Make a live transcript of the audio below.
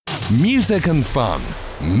Music and fun.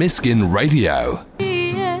 Miskin Radio.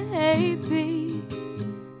 Baby,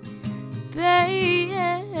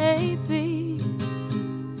 baby.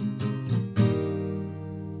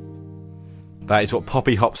 That is what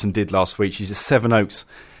Poppy Hobson did last week. She's a Seven Oaks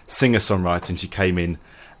singer-songwriter, and she came in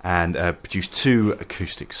and produced 2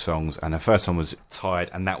 acoustic songs, and her first one was Tired,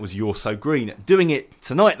 and that was You're So Green. Doing it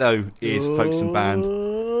tonight, though, is Folkestone band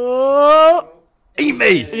Eat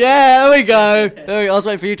Me! Yeah, there we go. I was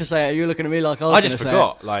waiting for you to say it. You were looking at me like I was I just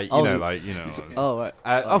forgot. Oh, right.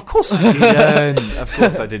 Of course I didn't. Of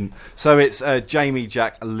course I didn't. So it's Jamie,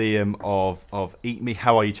 Jack, Liam of Eat Me.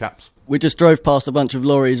 How are you, chaps? We just drove past a bunch of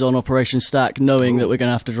lorries on Operation Stack, knowing that we're going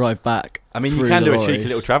to have to drive back. I mean, you can do a cheeky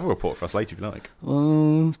little travel report for us later if you like.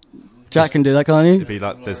 Jack can do that, can't you? It'd be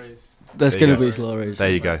like There's going to be lorries.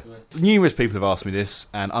 There you go. Numerous people have asked me this,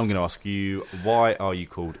 and I'm going to ask you, why are you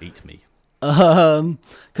called Eat Me?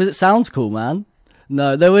 Because it sounds cool, man.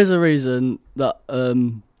 No, there is a reason that I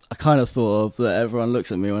kind of thought of that everyone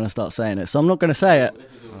looks at me when I start saying it, so I'm not going to say it.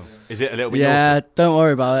 Is it a little bit naughty? Don't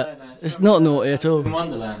worry about it. It's not naughty at all. In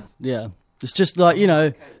Wonderland. Yeah. It's just like,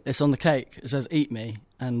 it's on the cake. It says Eat Me,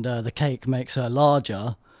 and the cake makes her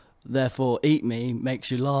larger. Therefore, Eat Me makes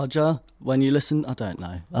you larger when you listen. I don't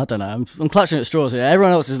know. I'm clutching at straws here.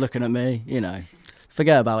 Everyone else is looking at me,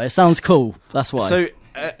 Forget about it. It sounds cool. That's why. So,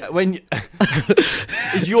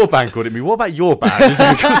 is your band called Eat Me? What about your band? Is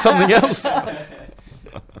it called something else?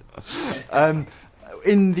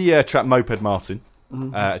 In the track Moped Martin,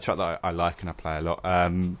 a track that I like and I play a lot,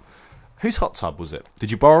 whose hot tub was it?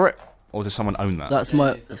 Did you borrow it? Or does someone own that? It's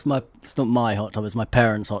not my hot tub, it's my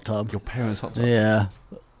parents' hot tub. Your parents' hot tub? Yeah.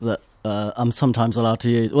 That I'm sometimes allowed to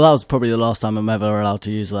use. Well, that was probably the last time I'm ever allowed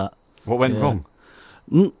to use that. What went wrong?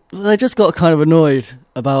 They just got kind of annoyed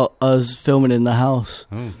about us filming in the house.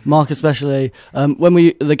 Mark especially. When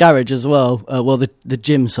the garage as well, the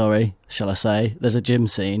gym, shall I say. There's a gym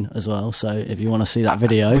scene as well, so if you want to see that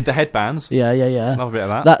video. With the headbands? Yeah. Love a bit of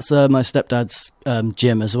that. That's my stepdad's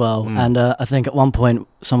gym as well, and I think at one point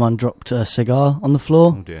someone dropped a cigar on the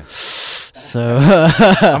floor. Oh dear. So...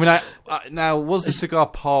 I mean, now, was the cigar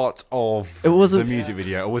part of the music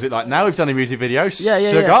video? Or was it like, now we've done a music video,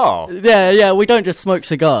 cigar? Yeah, we don't just smoke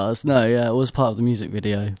cigars. No, it was part of the music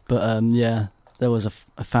video. But, there was a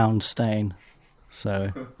found stain.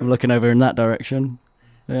 So, I'm looking over in that direction.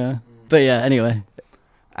 Yeah. But, yeah, anyway.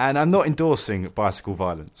 And I'm not endorsing bicycle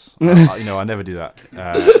violence. I never do that.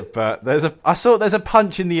 But there's a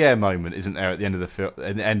punch in the air moment, isn't there, at the end of the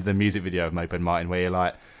end of the music video of Moped Martin, where you're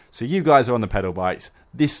like, so you guys are on the pedal bikes,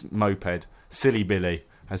 this moped, Silly Billy,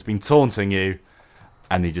 has been taunting you,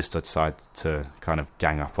 and you just decide to kind of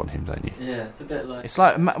gang up on him, don't you? Yeah, it's a bit like... It's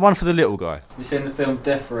like one for the little guy. Have you seen the film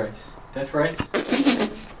Death Race? Death Race?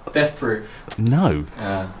 Death Proof? No.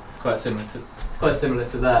 It's quite similar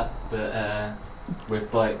to that, but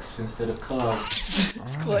with bikes instead of cars.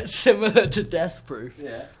 It's quite similar to Death Proof.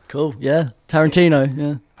 Yeah. Cool, yeah. Tarantino,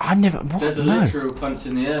 yeah. I never... What? There's a literal punch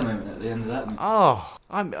in the air moment at the end of that movie. Oh,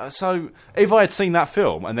 so if I had seen that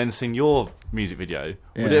film and then seen your music video,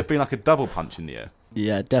 would it have been like a double punch in the air?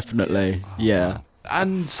 Yeah, definitely. Yeah.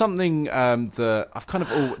 And something that I've kind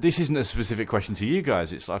of... this isn't a specific question to you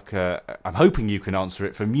guys. It's like I'm hoping you can answer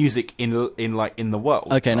it for music in the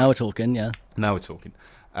world. Okay, now we're talking. Yeah. Now we're talking.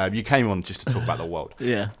 You came on just to talk about the world.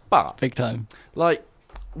 Yeah. But big time. Like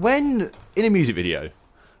when in a music video,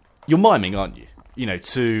 you're miming, aren't you? The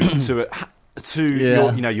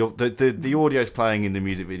audio's playing in the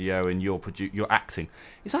music video and you're acting.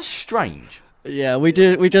 Is that strange? Yeah, we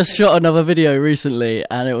just shot another video recently,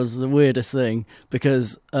 and it was the weirdest thing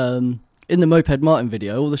because in the Moped Martin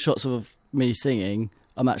video, all the shots of me singing,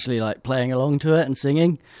 I'm actually like playing along to it and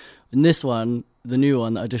singing. In this one, the new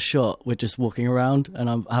one that I just shot, we're just walking around, and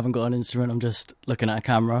I haven't got an instrument. I'm just looking at a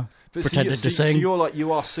camera, pretending to sing. So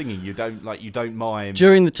you are singing. You don't mime.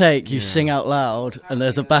 During the take, you sing out loud, and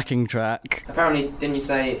there's a backing track. Apparently, didn't you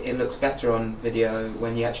say it looks better on video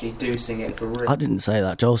when you actually do sing it for real? I didn't say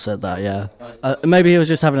that. Joel said that. Yeah. Maybe he was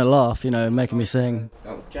just having a laugh, making me sing.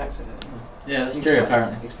 Oh, Jack said it. Yeah, that's true.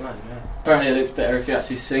 Apparently. Explain, yeah. Apparently, it looks better if you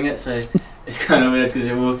actually sing it. So it's kind of weird because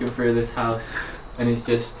you're walking through this house. And he's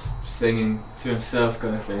just singing to himself,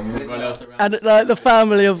 kind of thing. And everyone else around. And like the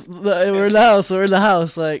family that were in the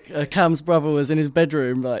house, like Cam's brother was in his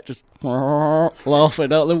bedroom, like just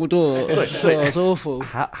laughing out the door. It's awful.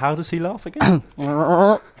 How does he laugh again?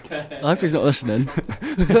 I hope he's not listening.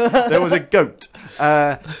 There was a goat,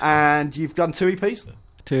 and you've done 2 EPs.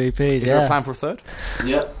 2 EPs. Is there a plan for a third?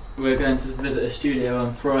 Yep. We're going to visit a studio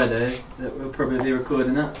on Friday that we'll probably be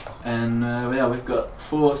recording at, and we've got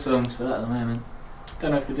 4 songs for that at the moment. Don't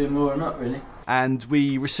know if we do more or not, really. And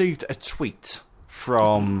we received a tweet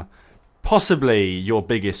from possibly your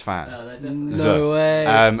biggest fan. Oh, they're definitely No way.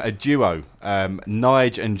 A duo,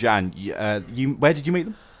 Nige and Jan. Where did you meet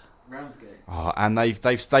them? Ramsgate. Oh, and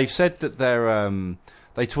they've said that they're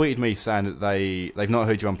they tweeted me saying that they've not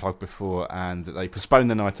heard you unplugged before and that they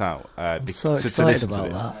postponed the night out. I'm so to excited listen to about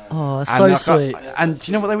this. that. Oh, that's And so sweet. And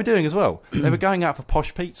do you know what they were doing as well? They were going out for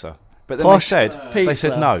Posh Pizza, but then Posh they Pizza.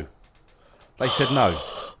 said no. They said no.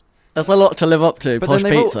 That's a lot to live up to, But Posh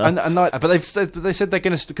then they've Pizza. but they said they're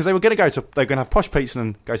going to, because they were going to they're going to have Posh Pizza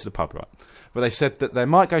and go to the pub, right? But they said that they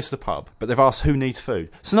might go to the pub, but they've asked who needs food.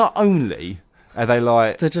 So not only are they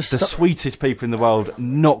like They're just the sweetest people in the world,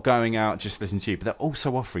 not going out just listening to you, but they're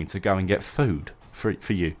also offering to go and get food for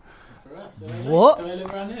you. For us, What? Do they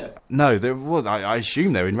live around here? No, I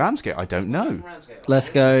assume they're in Ramsgate. I don't know. Ramsgate. Let's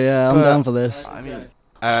go, yeah, I'm But- down for this. I mean,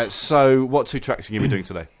 so what 2 tracks are you going to be doing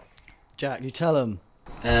today? Jack, you tell him.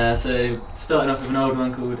 So starting off with an old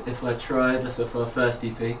one called If I Tried, that's off our first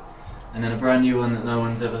EP, and then a brand new one that no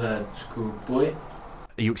one's ever heard, which is called Boy.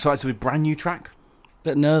 Are you excited with a brand new track?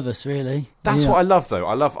 Bit nervous, really. That's Yeah. what I love, though.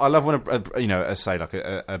 I love when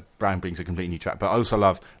a brand brings a completely new track. But I also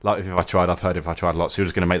love, like, If I Tried, I've heard If I Tried a lot. So you're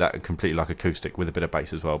just going to make that completely like acoustic with a bit of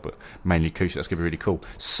bass as well, but mainly acoustic. That's going to be really cool.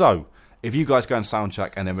 So if you guys go and sound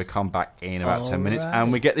check, and then we come back in about 10 minutes, Alright.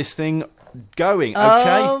 and we get this thing going.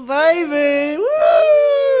 Okay. Oh, baby!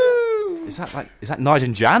 Woo! Is that Nige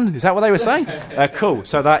and Jan? Is that what they were saying? Cool.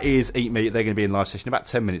 So that is Eat Me. They're going to be in live session in about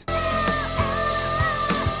 10 minutes.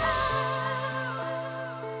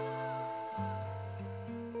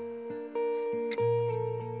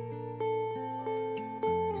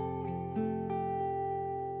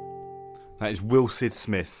 That is Will Sid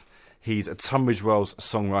Smith. He's a Tunbridge Wells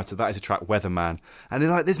songwriter. That is a track, Weatherman. And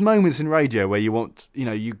there's moments in radio where you want,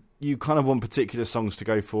 you kind of want particular songs to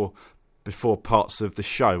go for before parts of the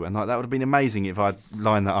show. And that would have been amazing if I'd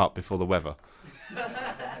lined that up before the weather.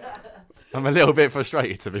 I'm a little bit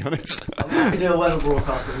frustrated, to be honest. We can do a weather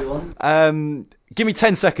broadcast if you want. Give me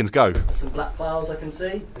 10 seconds, go. Some black clouds I can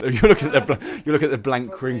see. You're looking at the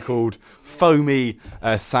blank, crinkled, foamy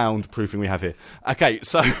soundproofing we have here. Okay,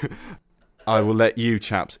 so I will let you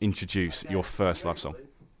chaps introduce your first live song.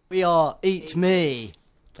 We are Eat Me.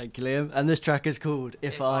 Thank you, Liam. And this track is called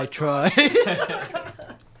If I Try.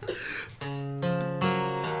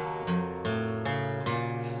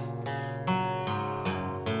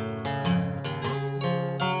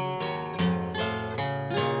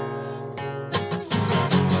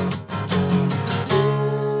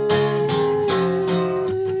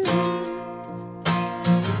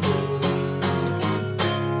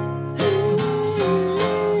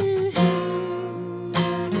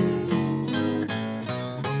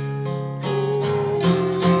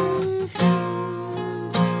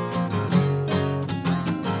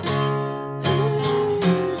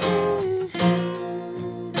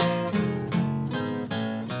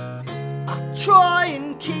 Try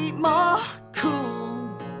and keep my cool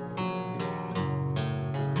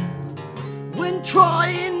when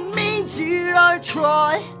trying means you don't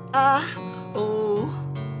try. Oh,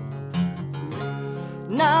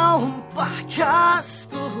 now I'm back at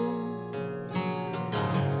school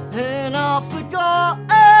and I've forgotten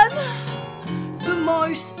the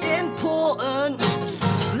most important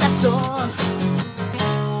lesson.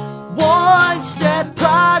 One step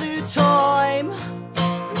at a time.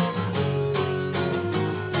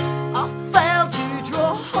 I failed to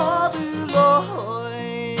draw the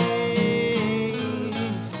line.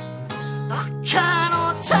 I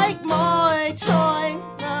cannot take my time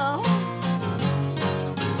now.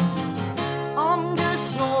 I'm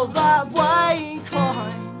just not that way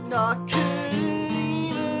inclined. I couldn't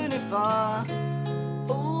even if I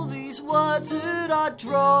all these words that I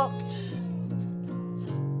dropped.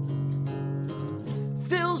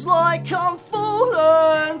 Feels like I'm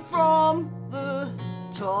falling from the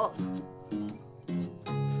top.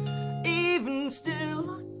 Even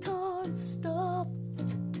still I can't stop,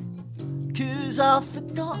 'cause I've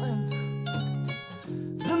forgotten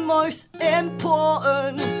the most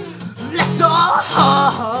important lesson.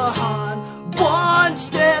 One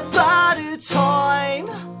step at a time.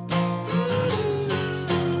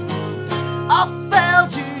 I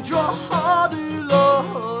failed to draw the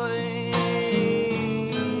line.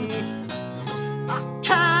 I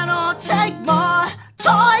cannot take my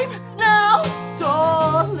time now,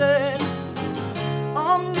 darling.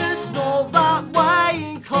 I'm just not that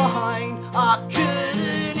way inclined. I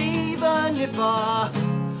couldn't even if I.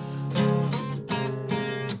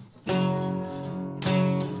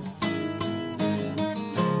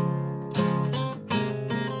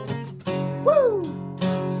 Woo!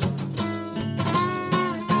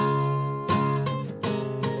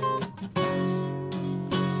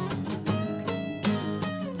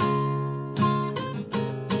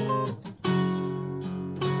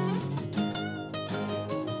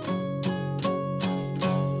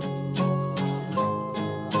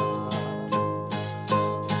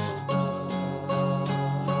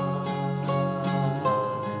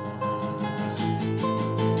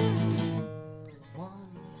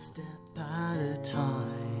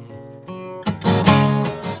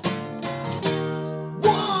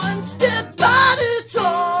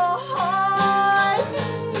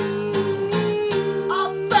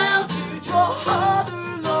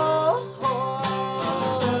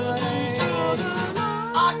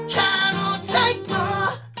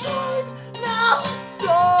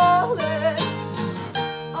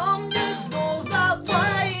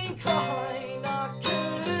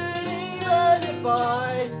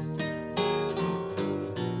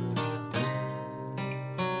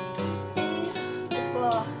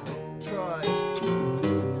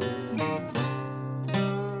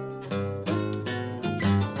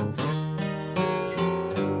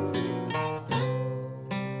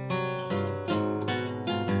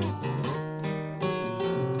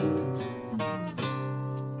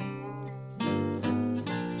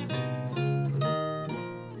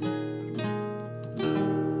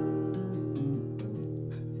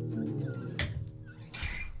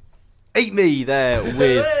 Eat Me there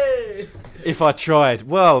with If I Tried.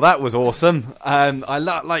 Well, that was awesome. I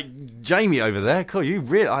like Jamie over there. Cool,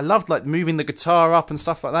 I loved like moving the guitar up and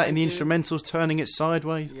stuff like that in the instrumentals, turning it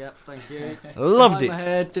sideways. Yep, thank you. Loved it. My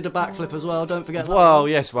head, did a backflip as well. Don't forget that. Well,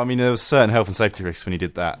 yes. Well, I mean, there was certain health and safety risks when you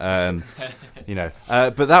did that.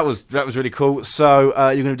 But that was really cool. So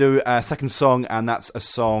you're going to do a second song, and that's a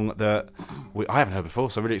song that I haven't heard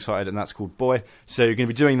before, so I'm really excited, and that's called Boy. So you're going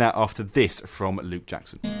to be doing that after this from Luke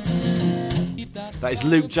Jackson. That is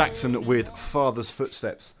Luke Jackson with Father's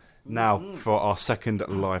Footsteps. Now for our second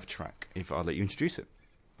live track, if I'll let you introduce it.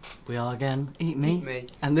 We are again, Eat Me. Eat Me.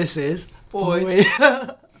 And this is Boy.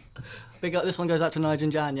 Big up, this one goes out to Nigel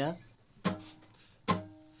and Jan, yeah?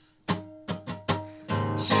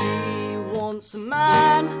 She wants a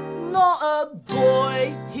man, not a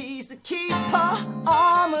boy. He's the keeper,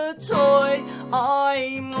 I'm a toy.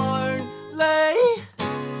 I'm lonely,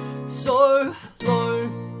 so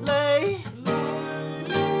lonely.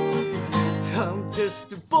 I'm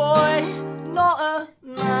just a boy, not a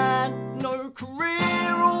man. No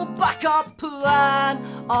career or backup plan.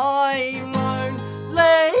 I'm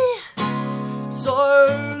lonely, so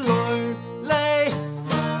lonely.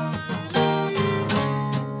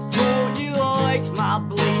 Thought you liked my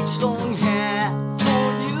bleached long hair.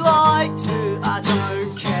 Thought you liked it, I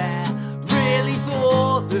don't care. Really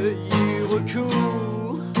thought that you were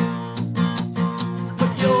cool,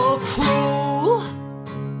 but you're cruel.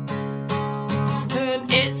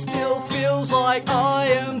 And it still feels like I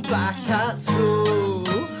am back at school.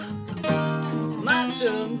 Match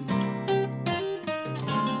 'em.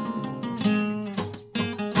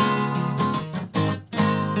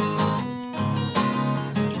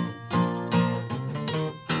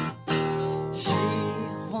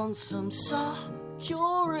 Some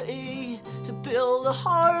security to build a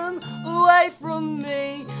home away from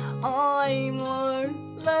me. I'm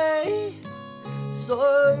lonely, so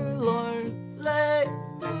lonely.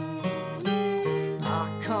 I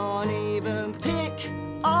can't even pick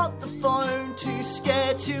up the phone, too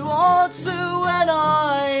scared to answer when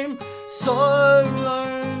I'm so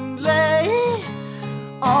lonely.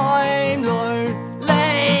 I'm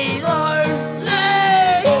lonely,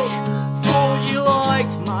 lonely. Thought you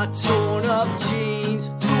liked my torn up jeans.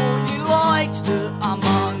 Thought you liked that I'm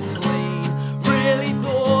unclean. Really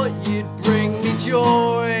thought you'd bring me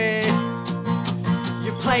joy.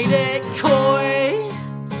 You played it coy,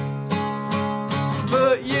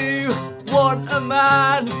 but you want a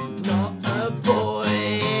man, not a boy.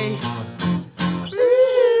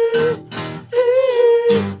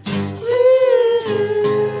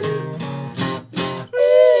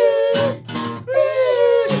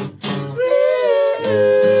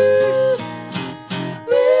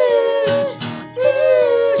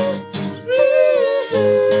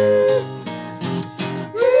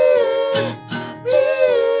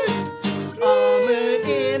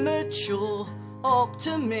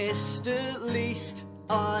 Optimist, at least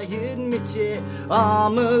I admit it.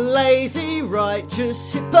 I'm a lazy,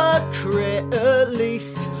 righteous hypocrite, at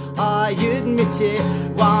least I admit it.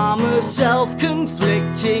 I'm a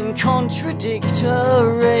self-conflicting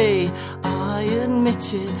contradictory, I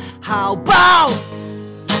admit it. How about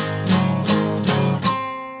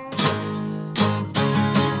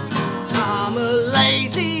I'm a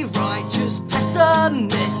lazy, righteous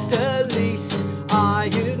pessimist, at least I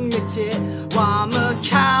admit it. I'm a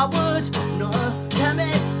coward, not a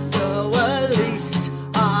chemist, though at least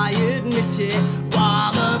I admit it.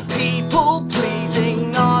 I'm a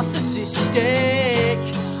people-pleasing narcissistic,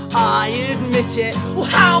 I admit it. Well,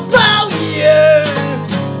 how about you?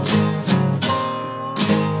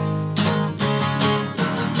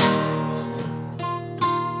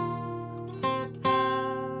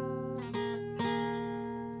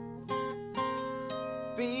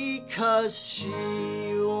 Because she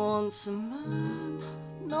wants a man,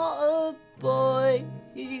 not a boy.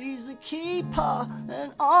 He's the keeper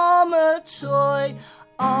and I'm a toy.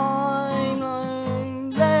 I'm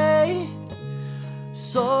lonely,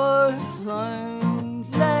 so lonely.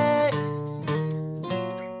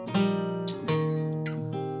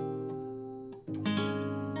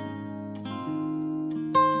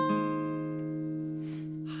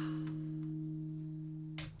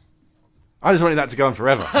 I just wanted that to go on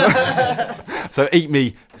forever. So Eat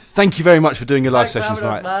Me, thank you very much for doing your live session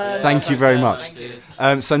tonight. Thank you very much.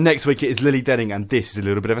 So next week it is Lily Denning, and this is a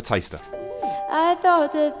little bit of a taster. I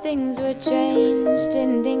thought that things would change,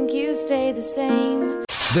 didn't think you'd stay the same.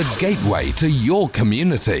 The gateway to your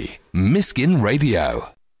community. Miskin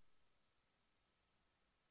Radio.